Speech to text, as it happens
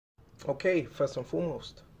Okay, first and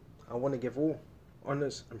foremost, I want to give all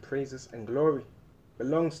honors and praises and glory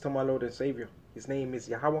belongs to my Lord and Savior. His name is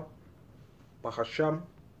Yahweh, Bahasham,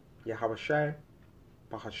 Yahweh Shai,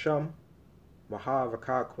 Bahasham,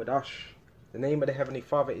 Mahavakar Kodash. The name of the Heavenly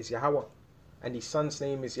Father is Yahweh, and His Son's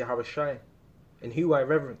name is Yahweh Shai, in who I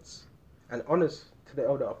reverence, and honors to the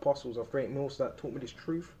elder apostles of great mills that taught me this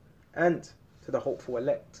truth, and to the hopeful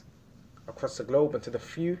elect across the globe, and to the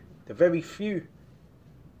few, the very few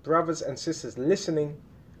brothers and sisters listening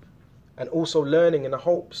and also learning in the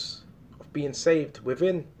hopes of being saved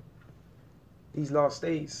within these last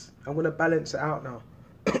days. I'm going to balance it out now.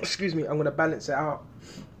 Excuse me, I'm going to balance it out.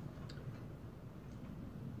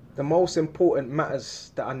 The most important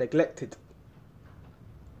matters that are neglected.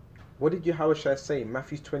 What did Yahushua say?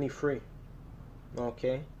 Matthew 23.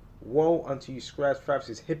 Okay. Woe unto you, scribes,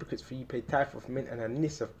 Pharisees, hypocrites, for you pay tithe of mint and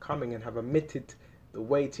anise of coming, and have omitted the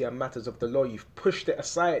weightier matters of the law. You've pushed it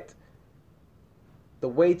aside. The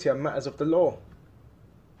weightier matters of the law.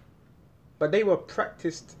 But they were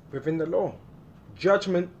practiced within the law.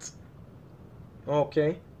 Judgment,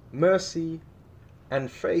 okay, mercy, and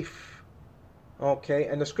faith. Okay,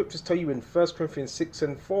 and the scriptures tell you in 1 Corinthians 6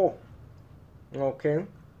 and 4. Okay.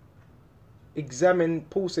 Examine,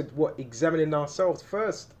 Paul said what? Examining ourselves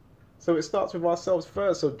first. So it starts with ourselves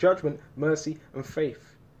first. So judgment, mercy, and faith.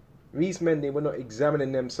 These men, they were not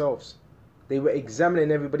examining themselves. They were examining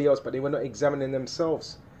everybody else, but they were not examining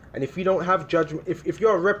themselves. And if you don't have judgment, if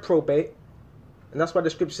you're a reprobate, and that's why the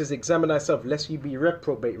scripture says, examine thyself, lest you be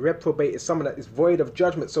reprobate. Reprobate is someone that is void of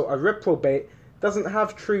judgment. So a reprobate doesn't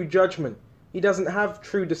have true judgment. He doesn't have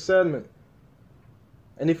true discernment.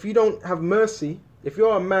 And if you don't have mercy, if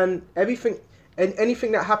you're a man,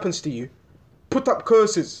 anything that happens to you, put up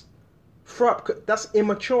curses. Throw up, that's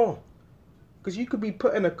immature. Because you could be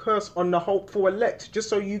putting a curse on the hopeful elect just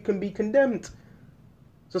so you can be condemned.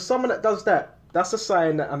 So someone that does that, that's a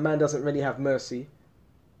sign that a man doesn't really have mercy.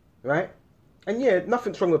 Right? And yeah,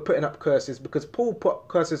 nothing's wrong with putting up curses, because Paul put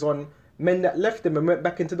curses on men that left him and went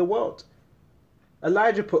back into the world.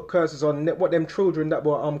 Elijah put curses on what them children that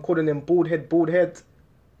were calling them bald head.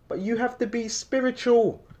 But you have to be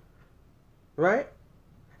spiritual. Right?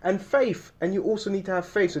 And faith. And you also need to have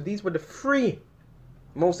faith. So these were the three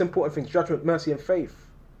most important things: judgment, mercy, and faith.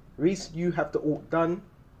 These you have to ought done.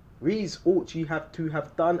 These ought you have to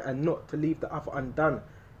have done, and not to leave the other undone.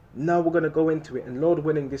 Now we're going to go into it, and Lord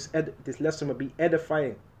willing, this lesson will be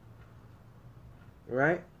edifying.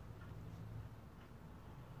 Right?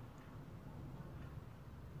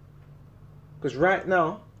 Because right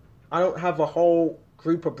now, I don't have a whole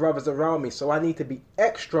group of brothers around me, so I need to be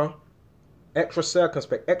extra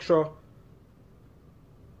circumspect,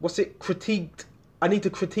 critiqued. I need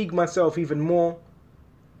to critique myself even more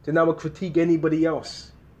than I would critique anybody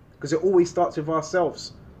else. Because it always starts with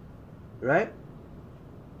ourselves. Right?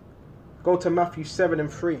 Go to Matthew 7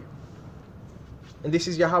 and 3. And this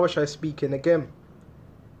is Yahushua speaking again.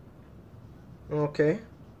 Okay.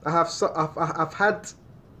 I've had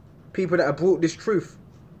people that have brought this truth.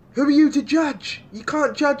 Who are you to judge? You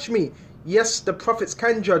can't judge me. Yes, the prophets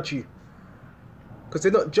can judge you. Because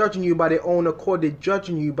they're not judging you by their own accord. They're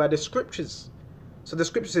judging you by the scriptures. So the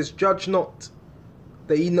scripture says, judge not,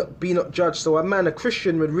 that ye be not judged. So a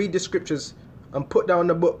Christian would read the scriptures and put down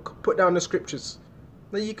the book, put down the scriptures.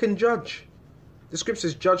 Now you can judge. The scripture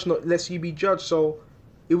says, judge not, lest you be judged. So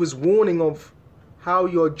it was warning of how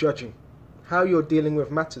you're judging, how you're dealing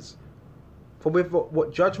with matters. For with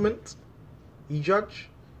what judgment you judge,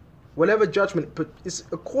 whatever judgment, but it's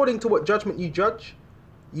according to what judgment you judge,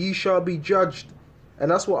 you shall be judged.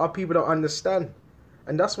 And that's what our people don't understand.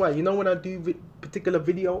 And that's why, you know, when I do particular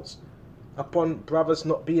videos upon brothers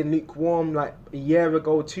not being lukewarm, like a year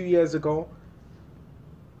ago, 2 years ago,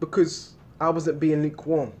 because I wasn't being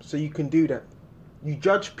lukewarm. So you can do that. You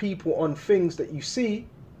judge people on things that you see,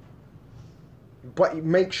 but you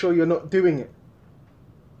make sure you're not doing it.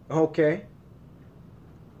 Okay?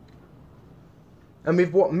 And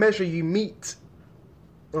with what measure you meet,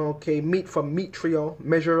 okay, meet from metrio,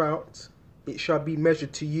 measure out, it shall be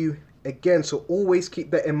measured to you again. So always keep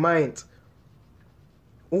that in mind.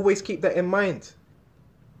 Always keep that in mind.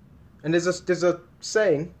 And there's a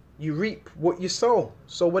saying, you reap what you sow.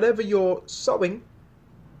 So whatever you're sowing,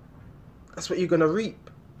 that's what you're gonna reap.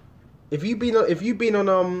 If you've been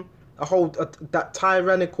on that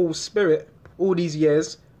tyrannical spirit all these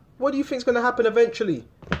years, what do you think's gonna happen eventually?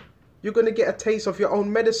 You're gonna get a taste of your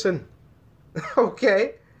own medicine.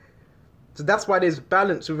 Okay? So that's why there's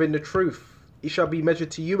balance within the truth. It shall be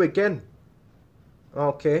measured to you again.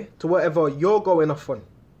 Okay? To whatever you're going off on.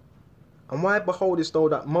 And why beholdest thou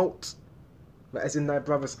that mote, that is in thy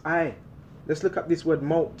brother's eye? Let's look up this word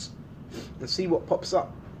mote. and see what pops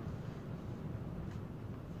up.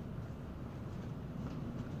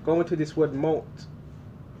 Go into this word molt.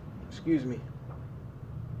 Excuse me.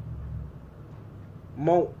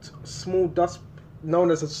 Molt, small dust, known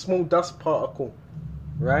as a small dust particle,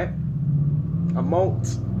 right? A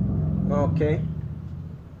molt, okay.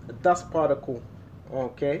 A dust particle,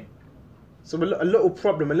 okay. So a little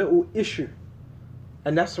problem, a little issue.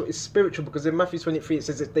 And that's what is spiritual, because in Matthew 23 it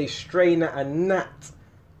says that they strain at a gnat.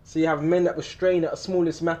 So you have men that will strain at a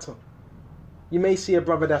smallest matter. You may see a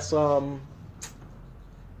brother that's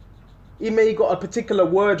he may got a particular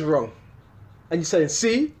word wrong, and you're saying,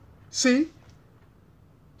 see,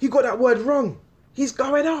 he got that word wrong. He's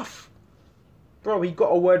going off, bro. He got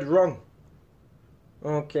a word wrong.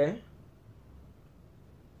 Okay.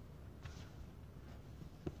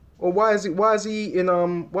 Or why is he eating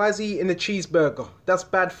a cheeseburger? That's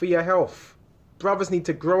bad for your health. Brothers need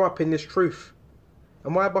to grow up in this truth.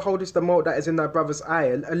 And why beholdest the mote that is in thy brother's eye?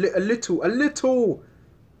 A little.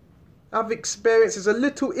 I've experienced is a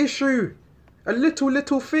little issue. A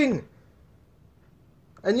little thing.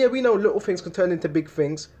 And yeah, we know little things can turn into big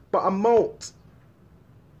things. But a mote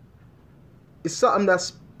is something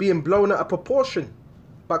that's being blown out of proportion.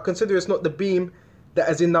 But consider it's not the beam that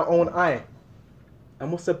is in thy own eye.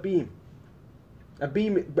 And what's a beam? A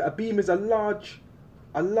beam is a large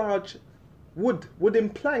wooden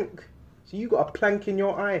plank. So you got a plank in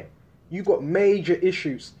your eye. You got major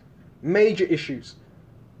issues.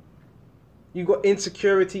 You got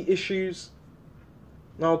insecurity issues.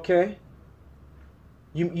 Okay.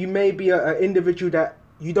 You may be an individual that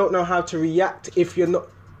you don't know how to react if you're not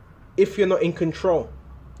in control.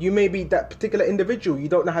 You may be that particular individual. You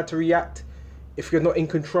don't know how to react if you're not in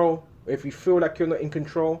control, or if you feel like you're not in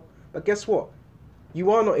control. But guess what?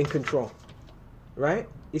 You are not in control, right?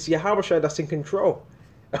 It's Yahweh that's in control.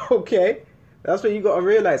 Okay, that's what you got to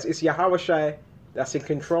realize. It's Yahweh that's in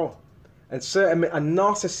control. And a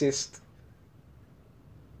narcissist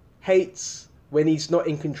hates when he's not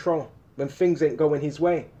in control, when things ain't going his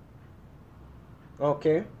way.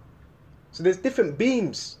 Okay, so there's different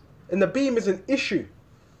beams, and the beam is an issue,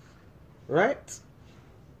 right?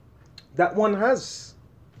 That one has.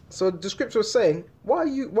 So the scripture was saying, why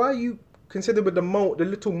are you considered with the mote, the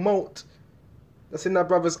little mote that's in that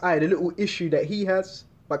brother's eye, the little issue that he has,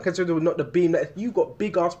 but consider not the beam that you got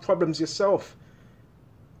big ass problems yourself.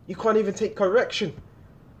 You can't even take correction.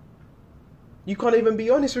 You can't even be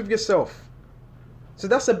honest with yourself. So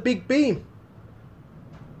that's a big beam.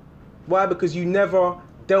 Why? Because you never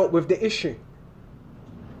dealt with the issue,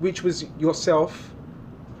 which was yourself.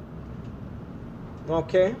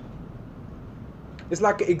 Okay. It's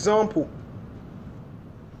like an example.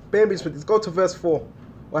 Babies, let's go to verse 4.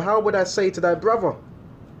 Well, how would I say to thy brother,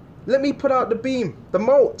 let me put out the beam, the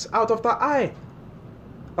mote, out of thy eye?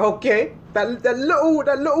 Okay, that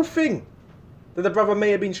little thing that the brother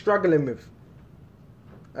may have been struggling with.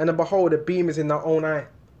 And behold, the beam is in thy own eye.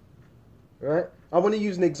 Right? I want to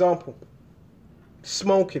use an example.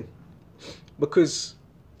 Smoking. Because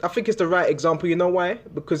I think it's the right example. You know why?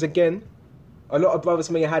 Because again, a lot of brothers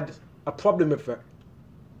may have had a problem with it.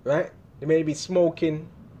 Right? They may be smoking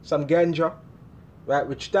some ganja, right?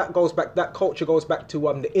 Which that culture goes back to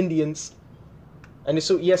the Indians, and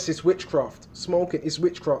it's witchcraft. Smoking is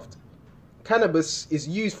witchcraft. Cannabis is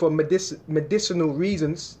used for medicinal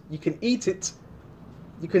reasons. You can eat it.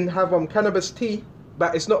 You can have cannabis tea,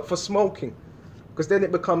 but it's not for smoking, because then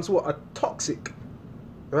it becomes a toxic,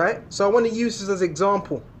 right? So I want to use this as an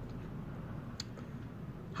example.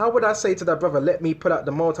 How would I say to that brother, let me put out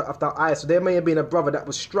the mote of thy eye? So there may have been a brother that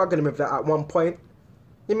was struggling with that at one point.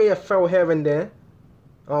 He may have fell here and there.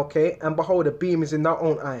 Okay, and behold, the beam is in thy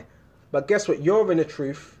own eye. But guess what? You're in the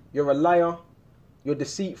truth. You're a liar. You're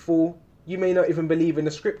deceitful. You may not even believe in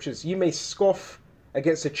the scriptures. You may scoff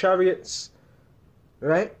against the chariots.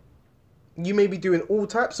 Right? You may be doing all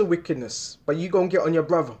types of wickedness, but you gonna get on your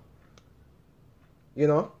brother. You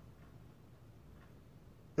know?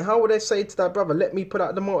 And how would I say to that brother, let me put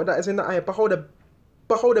out the mote that is in the eye? Behold,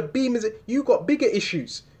 the beam is... You got bigger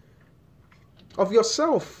issues of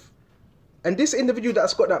yourself. And this individual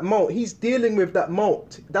that's got that mote, he's dealing with that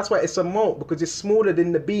mote. That's why it's a mote, because it's smaller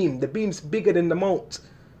than the beam. The beam's bigger than the mote.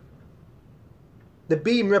 The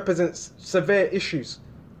beam represents severe issues.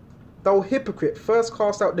 Thou hypocrite, first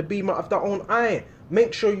cast out the beam out of thy own eye.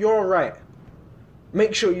 Make sure you're right.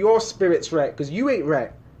 Make sure your spirit's right, because you ain't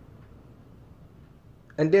right.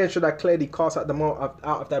 And then should I clearly cast out the mote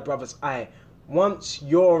out of thy brother's eye. Once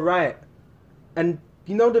you're right. And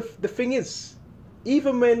you know the thing is,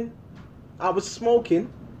 even when I was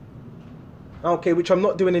smoking, okay, which I'm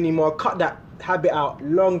not doing anymore, I cut that habit out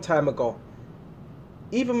long time ago.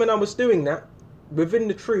 even when I was doing that, within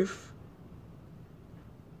the truth,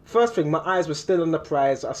 first thing, my eyes were still on the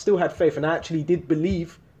prize. I still had faith, and I actually did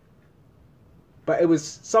believe. But it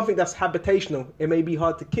was something that's habitational. It may be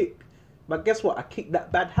hard to kick. But guess what? I kicked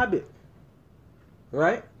that bad habit.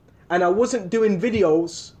 Right? And I wasn't doing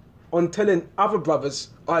videos on telling other brothers,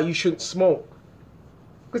 oh, you shouldn't smoke.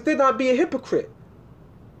 Because then I'd be a hypocrite.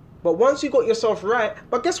 But once you got yourself right,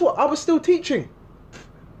 but guess what? I was still teaching.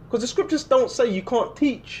 Because the scriptures don't say you can't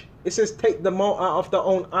teach. It says take the mote out of their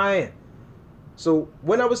own eye. So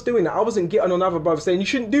when I was doing that, I wasn't getting on other brothers saying, you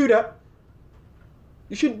shouldn't do that.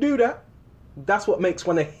 You shouldn't do that. That's what makes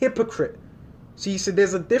one a hypocrite. So you see,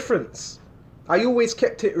 there's a difference. I always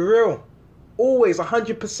kept it real. Always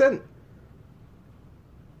 100%.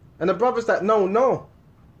 And the brothers that know.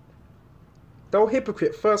 They're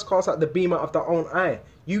hypocrite. First cast out the beam out of their own eye.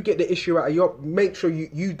 You get the issue out of your... Make sure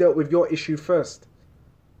you dealt with your issue first.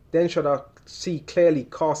 Then should I see clearly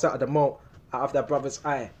cast out of the mote out of that brother's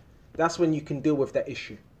eye. That's when you can deal with that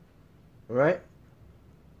issue. Alright?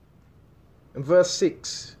 In verse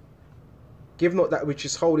 6. Give not that which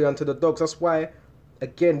is holy unto the dogs. That's why,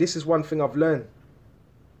 again, this is one thing I've learned.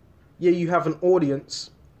 Yeah, you have an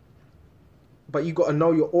audience, but you got to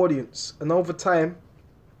know your audience. And over time,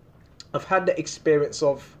 I've had the experience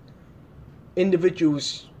of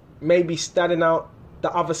individuals maybe standing out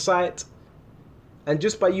the other side, and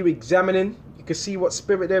just by you examining, you can see what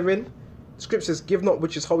spirit they're in. Scripture says, give not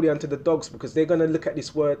which is holy unto the dogs, because they're going to look at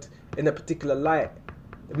this word in a particular light.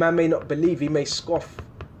 The man may not believe, he may scoff,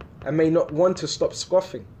 and may not want to stop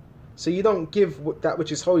scoffing. So you don't give that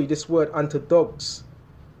which is holy, this word, unto dogs.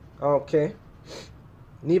 Okay.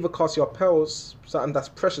 Neither cast your pearls, something that's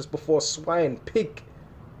precious, before swine, pig.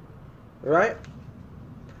 Right?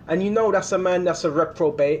 And you know that's a man that's a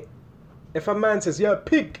reprobate. If a man says, yeah,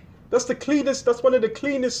 pig, that's the cleanest, that's one of the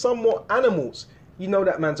cleanest somewhat animals, you know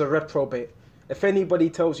that man's a reprobate. If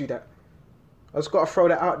anybody tells you that. I just got to throw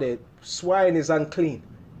that out there. Swine is unclean.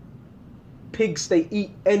 Pigs, they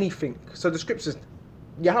eat anything. So the scriptures,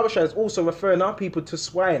 Yahushua is also referring our people to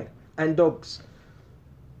swine and dogs.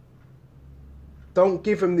 Don't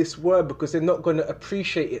give them this word, because they're not going to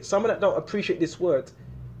appreciate it. Someone that don't appreciate this word,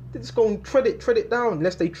 they just go and tread it down,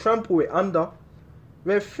 unless they trample it under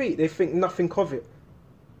their feet. They think nothing of it,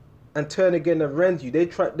 and turn again and rend you. They're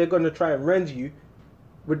going to try and rend you.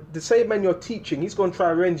 With the same man you're teaching, he's going to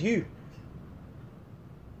try and rend you.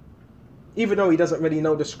 Even though he doesn't really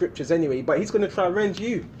know the scriptures anyway, but he's going to try and rend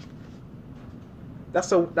you.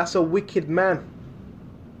 That's a wicked man,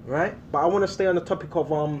 right? But I want to stay on the topic of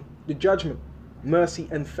the judgment, mercy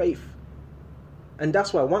and faith. And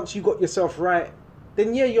that's why once you got yourself right,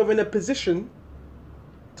 then yeah, you're in a position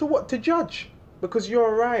to judge, because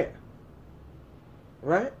you're right.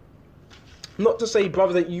 Right? Not to say,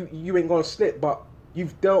 brother, that you ain't gonna slip, but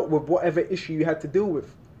you've dealt with whatever issue you had to deal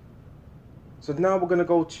with. So now we're gonna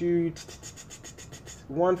go to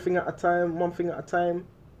one thing at a time.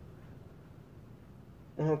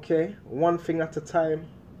 Okay, one thing at a time.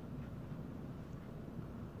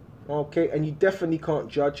 Okay, and you definitely can't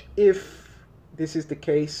judge if this is the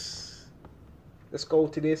case. Let's go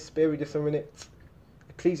to this. Bear with just a minute.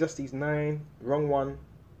 Ecclesiastes 9. Wrong one.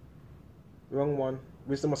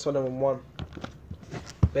 Wisdom of Solomon 1.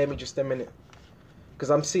 Bear me just a minute,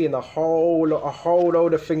 because I'm seeing a whole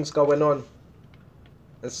load of things going on,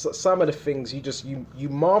 and some of the things you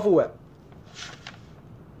marvel at.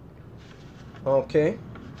 Okay.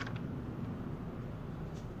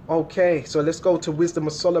 So let's go to Wisdom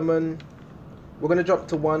of Solomon. We're going to jump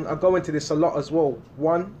to 1. I'll go into this a lot as well.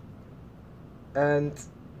 1 and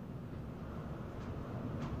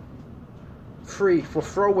 3. For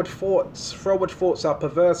froward thoughts are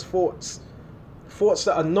perverse thoughts. Thoughts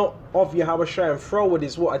that are not of Yahushua. And froward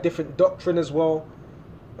is what? A different doctrine as well.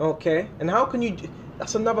 Okay. And how can you...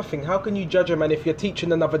 That's another thing. How can you judge a man if you're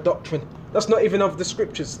teaching another doctrine? That's not even of the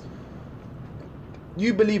scriptures.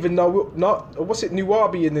 You believe in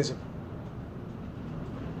Nubianism,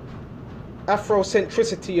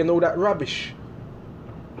 Afrocentricity and all that rubbish.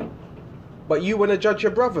 But you want to judge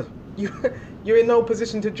your brother. You're in no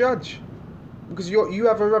position to judge, because you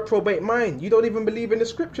have a reprobate mind. You don't even believe in the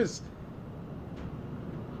scriptures.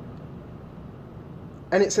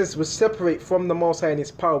 And it says, "Was separate from the Most High in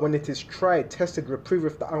His power when it is tried, tested,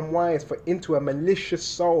 reproveth the unwise, for into a malicious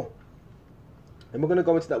soul." And we're going to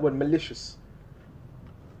go into that word malicious.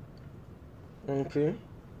 Okay.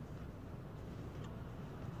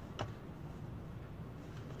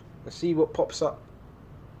 Let's see what pops up.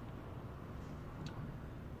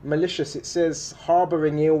 Malicious, it says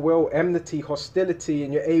harboring ill will, enmity, hostility,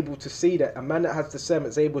 and you're able to see that. A man that has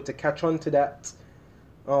discernment is able to catch on to that.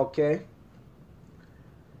 Okay.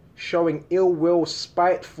 showing ill will,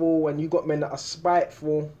 spiteful, and you got men that are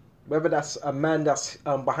spiteful, whether that's a man that's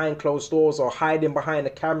behind closed doors or hiding behind a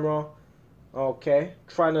camera, okay,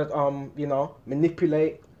 trying to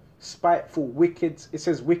manipulate, spiteful, wicked. It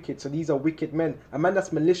says wicked, so these are wicked men. A man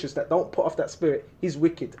that's malicious, that don't put off that spirit, he's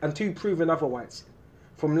wicked, until proven otherwise.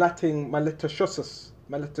 From Latin maliciosus,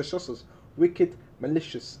 wicked,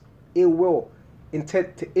 malicious, ill will,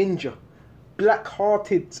 intent to injure,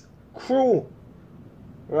 black-hearted, cruel.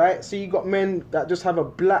 Right? So you got men that just have a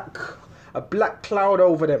black cloud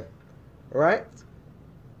over them. Right?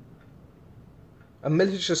 A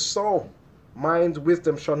malicious soul, mind's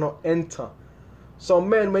wisdom shall not enter. So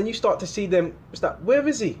men, when you start to see them, it's that, where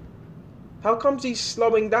is he? How comes he's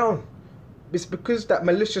slowing down? It's because that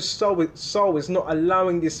malicious soul is not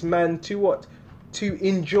allowing this man to what? To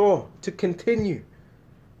endure, to continue.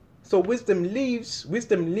 So wisdom leaves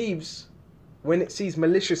when it sees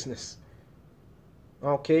maliciousness.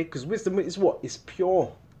 Okay, because wisdom is what? It's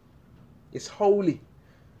pure. It's holy.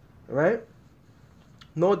 Right?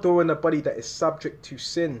 No door in the body that is subject to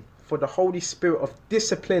sin. For the Holy Spirit of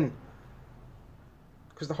discipline.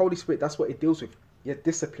 Because the Holy Spirit, that's what it deals with. Your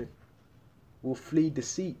discipline will flee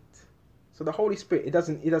deceit. So the Holy Spirit, it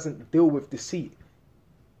doesn't deal with deceit.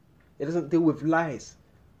 It doesn't deal with lies.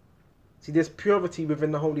 See, there's purity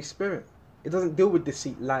within the Holy Spirit. It doesn't deal with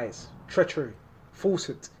deceit, lies, treachery,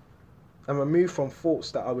 falsehood, and remove from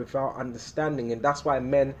faults that are without understanding. And that's why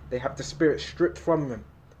men, they have the Spirit stripped from them.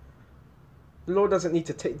 The Lord doesn't need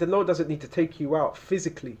to take you out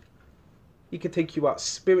physically. He can take you out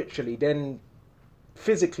spiritually. Then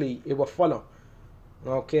physically it will follow.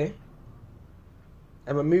 Okay?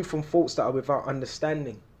 And remove from faults that are without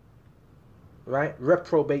understanding. Right?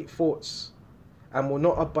 Reprobate thoughts. And will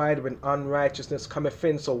not abide when unrighteousness cometh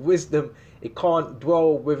in. So wisdom, it can't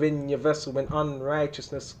dwell within your vessel when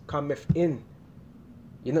unrighteousness cometh in.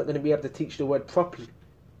 You're not going to be able to teach the word properly,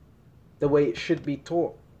 the way it should be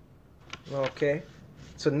taught. Okay?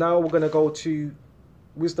 So now we're going to go to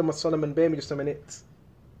Wisdom of Solomon. Bear me just a minute.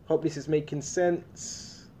 Hope this is making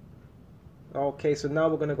sense. Okay, so now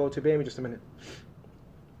we're going to go to, bear me just a minute.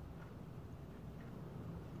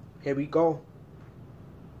 Here we go.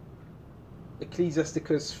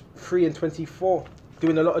 Ecclesiasticus 3:24.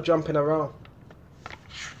 Doing a lot of jumping around.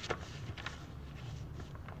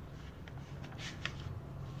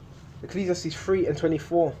 Ecclesiastes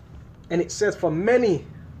 3:24. And it says, for many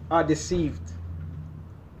are deceived.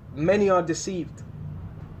 Many are deceived.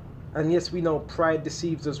 And yes, we know pride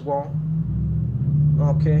deceives as well.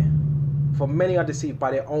 Okay. For many are deceived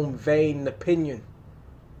by their own vain opinion.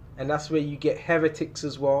 And that's where you get heretics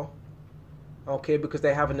as well. Okay, because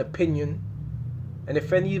they have an opinion. And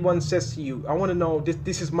if anyone says to you, I want to know,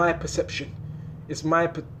 this is my perception.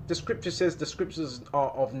 The scripture says the scriptures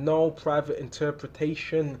are of no private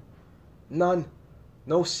interpretation. None.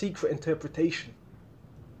 No secret interpretation.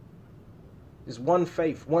 There's one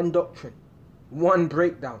faith, one doctrine, one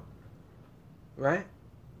breakdown. Right?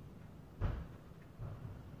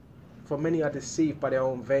 For many are deceived by their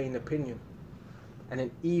own vain opinion, and an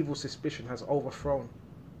evil suspicion has overthrown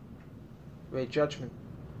their judgment.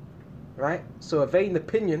 Right? So a vain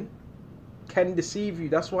opinion can deceive you.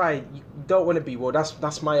 That's why you don't want to be, well,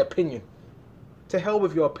 that's my opinion. To hell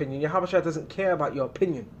with your opinion. Yahushua doesn't care about your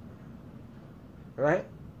opinion. Right?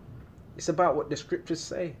 It's about what the scriptures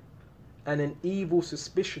say. And an evil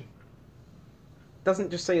suspicion. Doesn't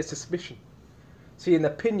just say a suspicion. See, an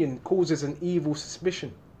opinion causes an evil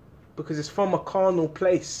suspicion because it's from a carnal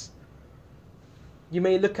place. You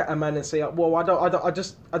may look at a man and say, well, I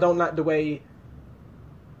don't like the way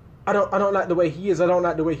I don't like the way he is. I don't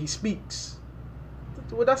like the way he speaks.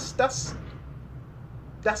 Well, that's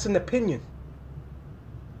an opinion.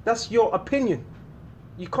 That's your opinion.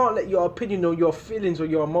 You can't let your opinion or your feelings or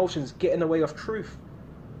your emotions get in the way of truth.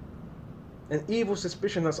 An evil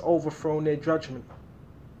suspicion has overthrown their judgment.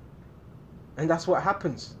 And that's what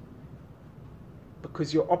happens.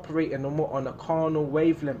 Because you're operating on a carnal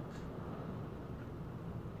wavelength.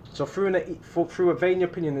 So through a vain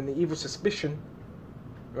opinion and an evil suspicion,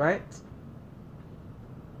 right?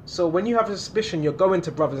 So when you have a suspicion, you're going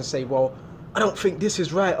to brothers and say, well, I don't think this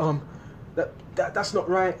is right. That's not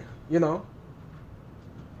right, you know.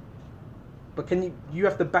 But you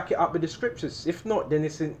have to back it up with the scriptures. If not, then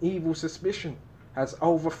it's an evil suspicion has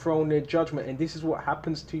overthrown their judgment. And this is what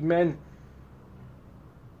happens to men.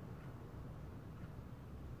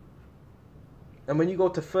 And when you go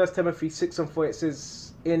to 1 Timothy 6:4, it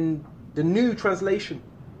says in the new translation,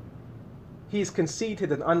 he is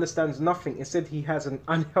conceited and understands nothing. Instead, he has an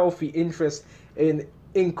unhealthy interest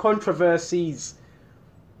in controversies.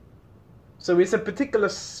 So it's a particular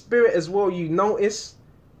spirit as well. You notice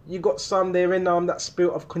You got some there in that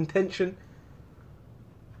spirit of contention,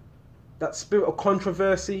 that spirit of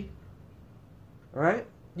controversy, right?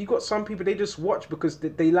 You got some people, they just watch because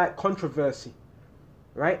they like controversy,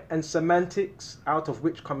 right? And semantics, out of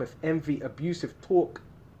which cometh envy, abusive talk,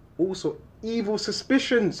 also evil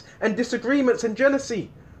suspicions and disagreements and jealousy.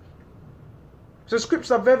 So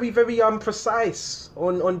scriptures are very, very precise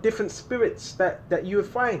on different spirits that you would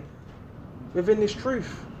find within this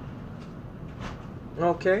truth.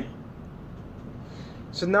 Okay.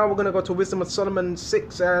 So now we're going to go to Wisdom of Solomon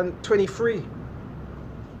 6:23.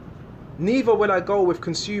 Neither will I go with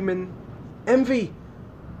consuming envy.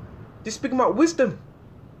 This is speaking about wisdom.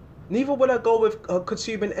 Neither will I go with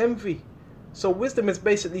consuming envy. So wisdom is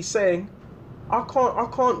basically saying, I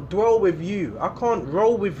can't dwell with you. I can't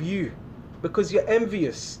roll with you because you're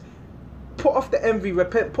envious. Put off the envy,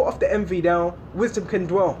 repent, put off the envy down. Wisdom can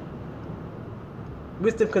dwell.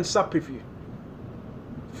 Wisdom can sup with you.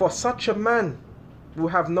 For such a man will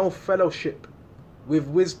have no fellowship with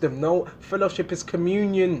wisdom. No fellowship is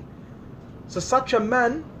communion. So such a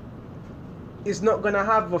man is not going to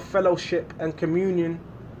have a fellowship and communion,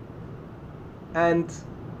 and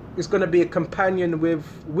is going to be a companion with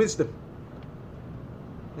wisdom.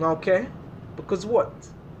 Okay? Because what?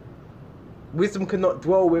 Wisdom cannot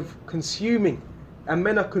dwell with consuming, and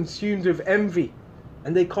men are consumed with envy,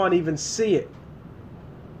 and they can't even see it.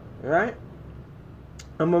 Right?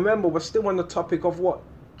 And remember, we're still on the topic of what?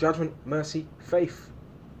 Judgment, mercy, faith.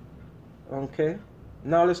 Okay?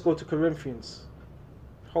 Now let's go to Corinthians.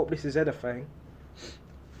 Hope this is edifying.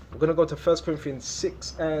 We're going to go to 1 Corinthians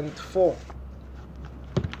 6:4.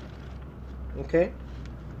 Okay?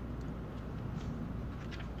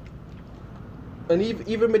 And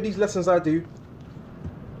even with these lessons I do,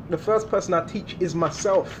 the first person I teach is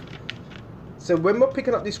myself. So when we're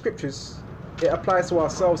picking up these scriptures, it applies to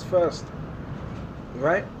ourselves first.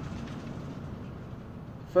 Right?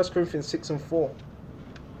 1 Corinthians 6:4.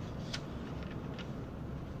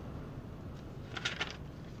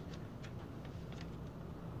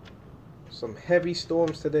 Some heavy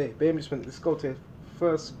storms today. Baby, let's go to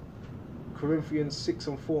 1 Corinthians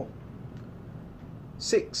 6:4.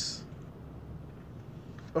 6.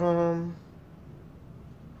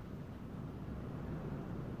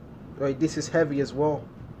 Right, this is heavy as well.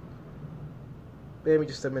 Bear me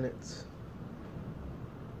just a minute.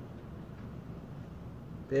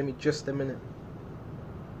 Bear me just a minute.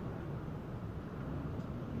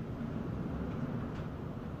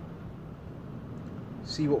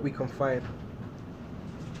 See what we can find.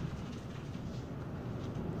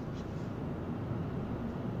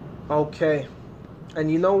 Okay. And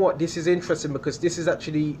you know what? This is interesting because this is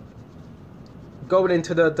actually going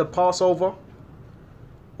into the Passover.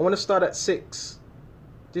 I want to start at 6.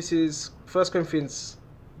 This is 1 Corinthians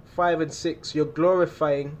 5 and 6. You're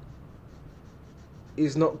glorifying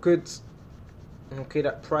is not good. Okay,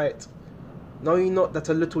 that pride. Know ye not that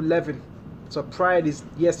a little leaven. So pride is,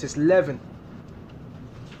 yes, it's leaven.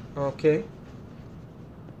 Okay.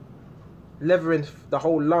 Leathering the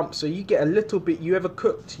whole lump. So you get a little bit, you ever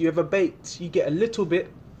cooked, you ever baked, you get a little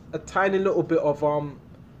bit, a tiny little bit of,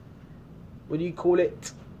 what do you call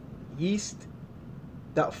it? Yeast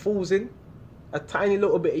that falls in. A tiny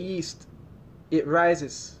little bit of yeast. It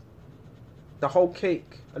rises. The whole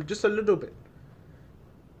cake. Just a little bit.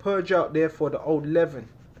 Purge out therefore the old leaven.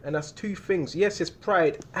 And that's two things. Yes, it's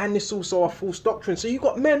pride and it's also a false doctrine. So you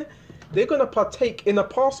got men, they're going to partake in a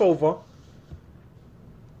Passover.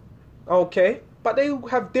 Okay. But they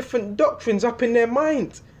have different doctrines up in their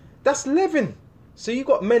mind. That's leaven. So you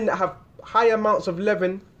got men that have high amounts of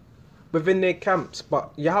leaven within their camps.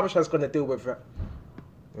 But Yahushua is going to deal with that.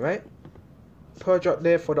 Right? Purge out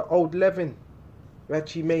therefore the old leaven,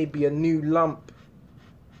 that ye may be a new lump.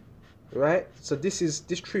 Right? So this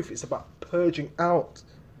truth is about purging out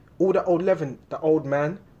all the old leaven, the old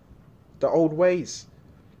man, the old ways.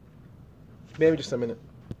 Maybe just a minute.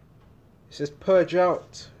 It says purge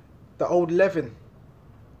out the old leaven,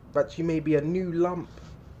 that you may be a new lump.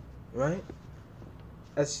 Right?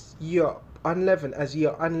 As ye are unleavened, as ye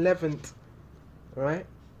are unleavened. Right?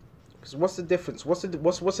 Because what's the difference? What's the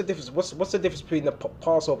difference? What's the difference between the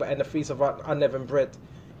Passover and the Feast of Unleavened Bread?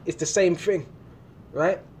 It's the same thing,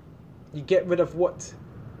 right? You get rid of what?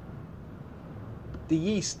 The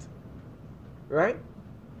yeast, right?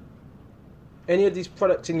 Any of these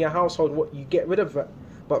products in your household, what you get rid of that.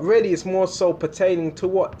 But really, it's more so pertaining to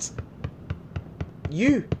what?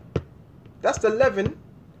 You. That's the leaven.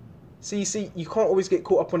 So you see, you can't always get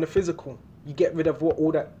caught up on the physical. You get rid of what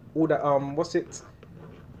all that what's it?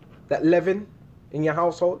 That leaven in your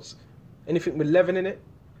households. Anything with leaven in it.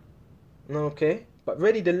 Okay. But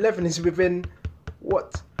really the leaven is within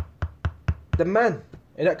what? the man.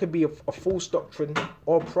 And that could be a false doctrine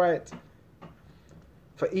or pride.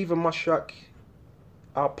 For even Mashiach,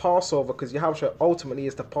 our Passover, because Yahushua ultimately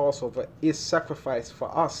is the Passover, is sacrificed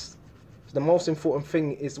for us. So the most important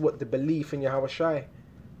thing is what the belief in Yahushua.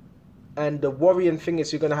 And the worrying thing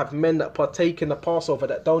is you're going to have men that partake in the Passover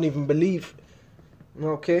that don't even believe.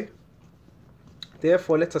 Okay?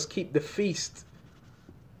 Therefore, let us keep the feast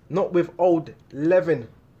not with old leaven.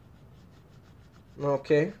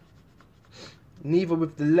 Okay? Neither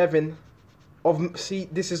with the leaven of... See,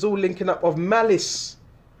 this is all linking up of malice.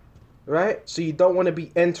 Right? So you don't want to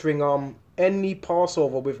be entering any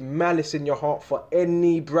Passover with malice in your heart for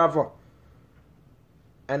any brother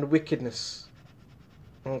and wickedness.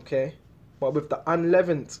 Okay? But with the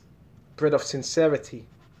unleavened bread of sincerity.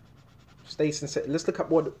 Stay sincere. Let's look up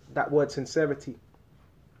what that word sincerity.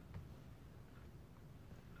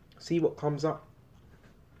 See what comes up.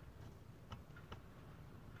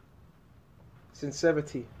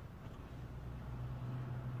 Sincerity.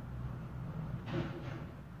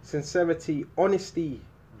 Sincerity, honesty,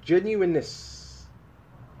 genuineness.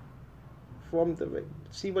 From the...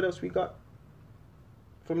 See what else we got?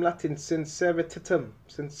 From Latin, sincerititum.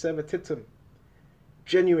 Sincerititum.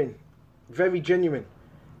 Genuine. Very genuine.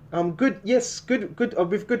 Good. Yes, good.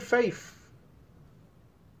 With good faith.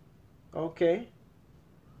 Okay.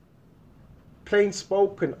 Plain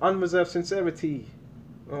spoken, unreserved sincerity.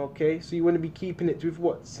 Okay. So you want to be keeping it with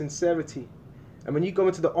what? Sincerity. And when you go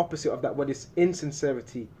into the opposite of that word, is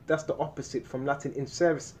insincerity. That's the opposite from Latin,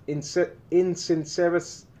 insincerus.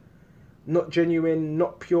 Not genuine,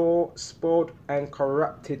 not pure, spoiled and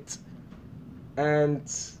corrupted.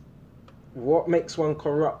 And what makes one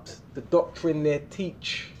corrupt? The doctrine they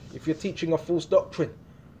teach. If you're teaching a false doctrine,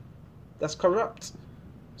 that's corrupt.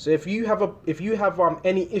 So if you have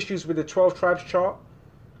any issues with the 12 tribes chart,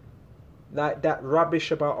 like that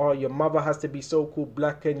rubbish about your mother has to be so-called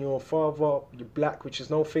black and your father you're black, which is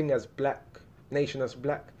no thing as black nation as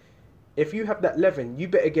black. If you have that leaven, you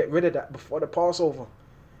better get rid of that before the Passover.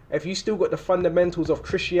 If you still got the fundamentals of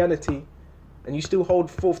Christianity and you still hold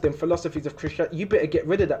forth them philosophies of Christianity, you better get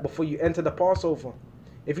rid of that before you enter the Passover.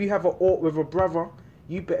 If you have an ought with a brother,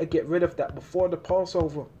 you better get rid of that before the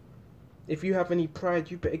Passover. If you have any pride,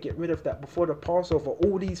 you better get rid of that before the Passover.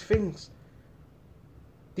 All these things.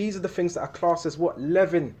 These are the things that are classed as what?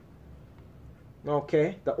 Leaven.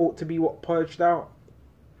 Okay? That ought to be what? Purged out.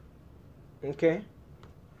 Okay?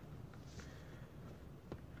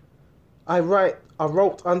 I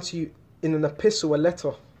wrote unto you in an epistle, a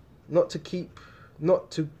letter, not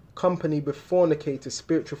to company with fornicators,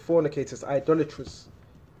 spiritual fornicators, idolaters.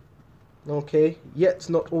 Okay? Yet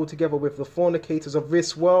not altogether with the fornicators of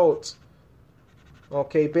this world.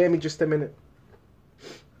 Okay? Bear me just a minute.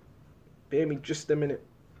 Bear me just a minute.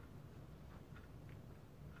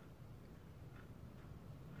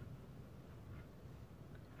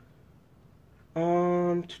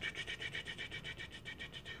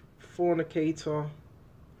 Fornicator,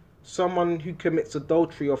 someone who commits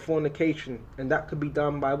adultery or fornication, and that could be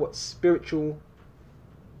done by what? Spiritual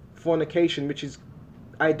fornication, which is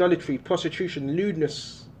idolatry, prostitution,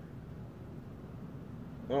 lewdness.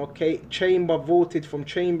 Okay, chamber, vaulted from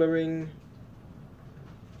chambering.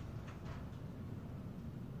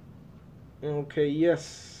 Okay,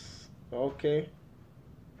 yes. Okay,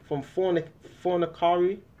 from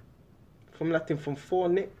fornicari, from Latin, from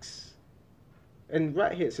fornix. And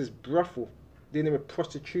right here it says brothel, dealing with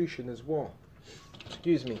prostitution as well.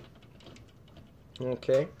 Excuse me.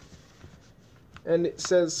 Okay. And it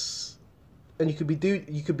says, and you could be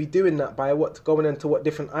doing that by what? Going into what?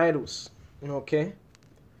 Different idols. Okay.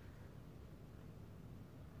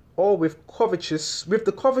 Or with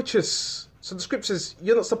the covetous. So the scriptures,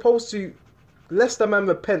 you're not supposed to, lest a man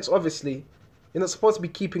repents, obviously, you're not supposed to be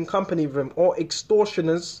keeping company with them. Or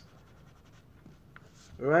extortioners.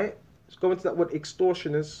 Right? Let's go into that word,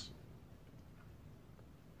 extortioners.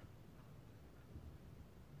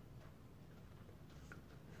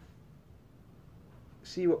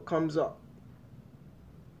 See what comes up.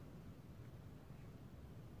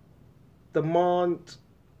 Demand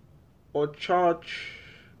or charge.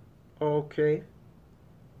 Okay.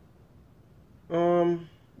 A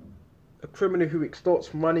criminal who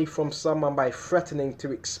extorts money from someone by threatening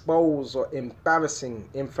to expose or embarrassing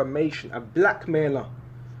information. A blackmailer.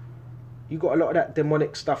 You got a lot of that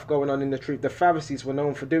demonic stuff going on in the truth. The Pharisees were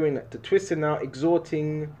known for doing that. The twisting out,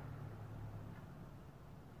 exhorting,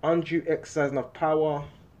 undue exercising of power.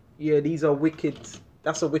 Yeah, these are wicked.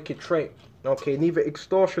 That's a wicked trait. Okay, neither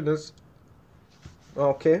extortioners.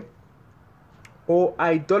 Okay. Or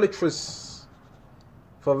idolaters.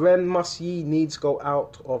 For when must ye needs go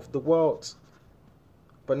out of the world?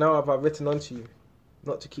 But now have I written unto you,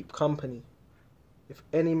 not to keep company. If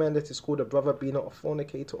any man that is called a brother be not a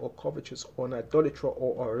fornicator or covetous or an idolater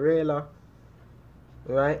or a railer,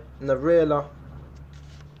 right? And a railer,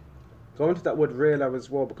 go into that word railer as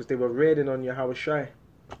well, because they were railing on Yahushua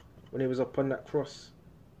when he was upon that cross.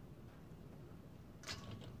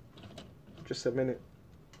 Just a minute.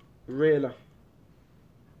 Railer.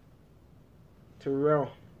 To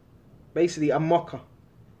rail. Basically a mocker.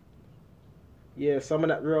 Yeah, some of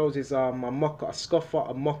that rails is a mocker, a scoffer,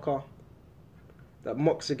 a mocker that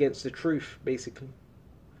mocks against the truth, basically.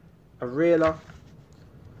 A railer,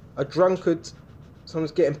 a drunkard,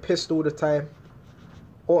 someone's getting pissed all the time,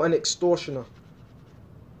 or an extortioner.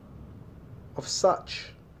 Of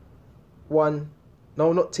such one,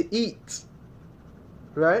 no, not to eat,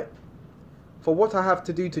 right? For what I have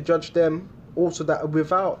to do to judge them also that are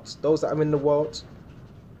without, those that are in the world,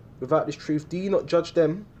 without this truth, do you not judge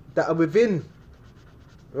them that are within?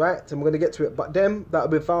 Right? And we're going to get to it. But them that are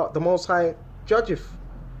without, the Most High judgeth.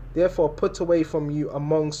 Therefore put away from you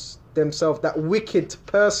amongst themselves that wicked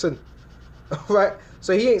person. Right?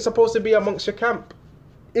 So he ain't supposed to be amongst your camp.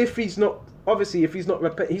 If he's not, obviously, if he's not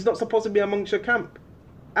he's not supposed to be amongst your camp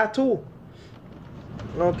at all.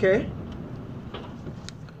 Okay?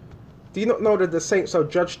 Do you not know that the saints shall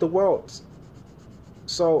judge the world?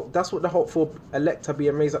 So that's what the hope for elect are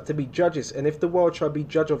being raised up to be judges. And if the world shall be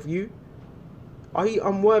judge of you, are you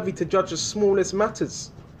unworthy to judge the smallest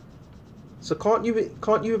matters? So can't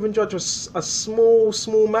you even judge a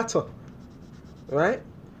small matter? Right?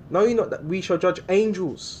 Know you not that we shall judge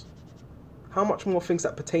angels? How much more things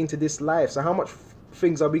that pertain to this life? So how much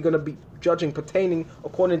things are we going to be judging pertaining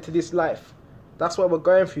according to this life? That's why we're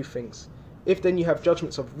going through things. If then you have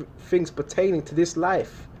judgments of things pertaining to this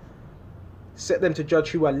life, set them to judge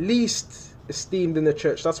who are least esteemed in the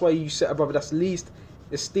church. That's why you set a brother that's least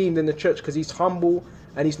esteemed in the church, because he's humble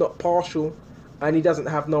and he's not partial and he doesn't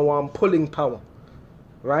have no pulling power,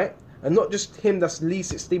 right? And not just him that's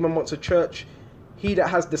least esteemed amongst the church, he that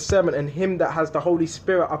has discernment and him that has the Holy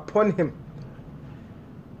Spirit upon him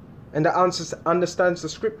and that understands the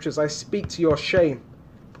scriptures. I speak to your shame,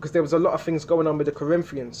 because there was a lot of things going on with the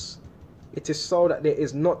Corinthians. It is so that there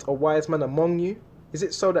is not a wise man among you. Is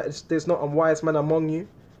it so that there's not a wise man among you?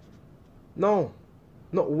 No.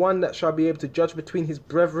 Not one that shall be able to judge between his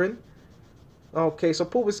brethren. Okay, so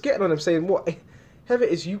Paul was getting on them saying, what? Heaven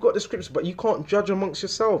is, you got the scriptures, but you can't judge amongst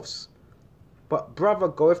yourselves. But brother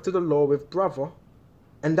goeth to the law with brother,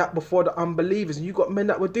 and that before the unbelievers. And you got men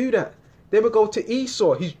that would do that. They would go to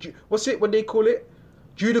Esau. What's it, what they call it?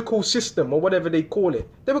 Judicial system, or whatever they call it.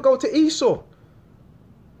 They would go to Esau.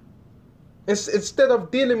 Instead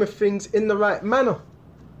of dealing with things in the right manner.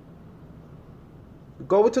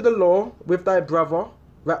 Go to the law with thy brother,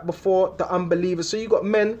 right before the unbelievers. So you got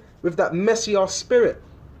men with that messiah spirit.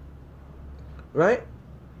 Right?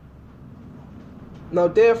 Now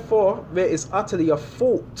therefore there is utterly a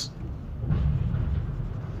fault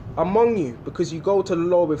among you, because you go to the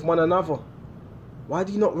law with one another. Why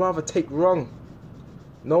do you not rather take wrong?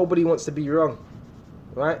 Nobody wants to be wrong.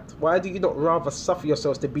 Right? Why do you not rather suffer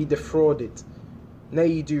yourselves to be defrauded? Nay,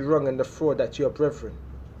 you do wrong and defraud that to your brethren.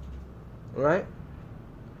 Right?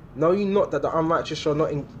 Know you not that the unrighteous shall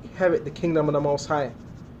not inherit the kingdom of the Most High?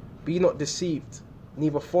 Be not deceived.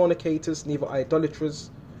 Neither fornicators, neither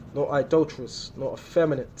idolaters, nor idolaters, nor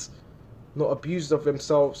effeminate, nor abusers of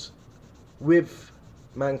themselves with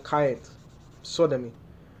mankind, sodomy,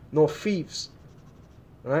 nor thieves,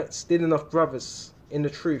 right? Stealing of brothers in the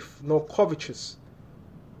truth, nor covetous,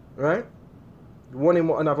 right? Wanting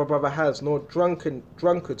what another brother has, nor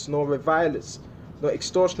drunkards, nor revilers, nor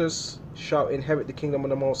extortioners shall inherit the kingdom of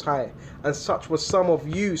the Most High. And such were some of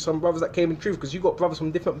you, some brothers that came in truth, because you got brothers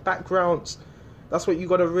from different backgrounds. That's what you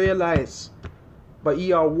got to realize. But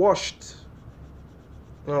ye are washed,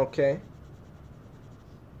 okay,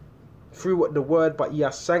 through what the word, but ye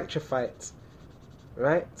are sanctified,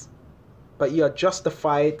 right? But ye are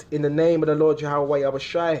justified in the name of the Lord Yahweh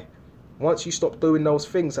Yahushua. Once you stop doing those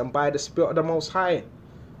things, and by the Spirit of the Most High.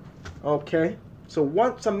 Okay? So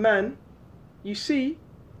once a man, you see,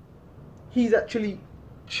 he's actually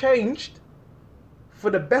changed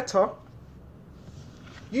for the better,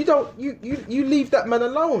 you leave that man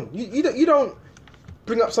alone. You don't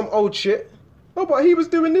bring up some old shit. Oh, but he was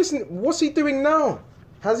doing this, and what's he doing now?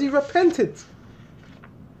 Has he repented?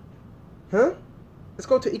 Huh? Let's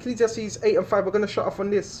go to Ecclesiastes 8 and 5. We're going to shut off on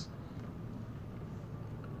this.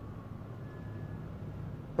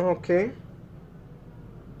 Okay.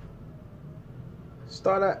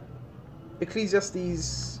 Start at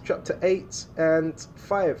Ecclesiastes chapter 8 and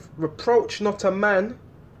 5. Reproach not a man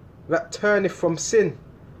that turneth from sin.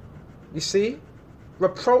 You see?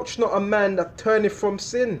 Reproach not a man that turneth from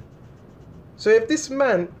sin. So if this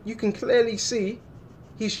man, you can clearly see,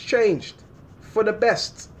 he's changed for the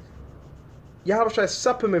best. Yahushua is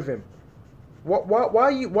supping with him. Why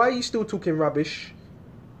are you still talking rubbish?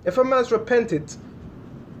 If a man's repented,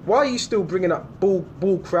 why are you still bringing up bull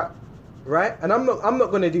crap, right? And I'm not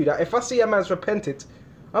going to do that. If I see a man's repented,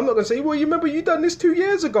 I'm not going to say, well, you remember you done this 2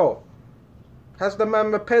 years ago. Has the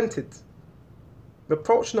man repented?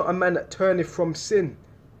 Reproach not a man that turneth from sin.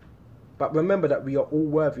 But remember that we are all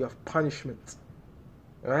worthy of punishment.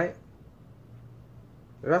 Right?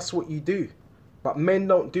 That's what you do. But men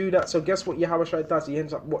don't do that. So guess what Yahushua does? He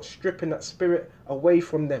ends up stripping that spirit away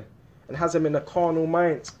from them. And has them in a carnal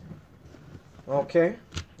mind. Okay?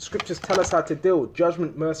 The scriptures tell us how to deal.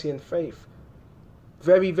 Judgment, mercy and faith.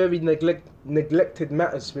 Very, very neglected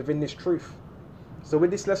matters within this truth. So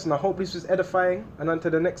with this lesson, I hope this was edifying. And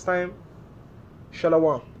until the next time,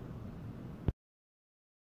 Shalom.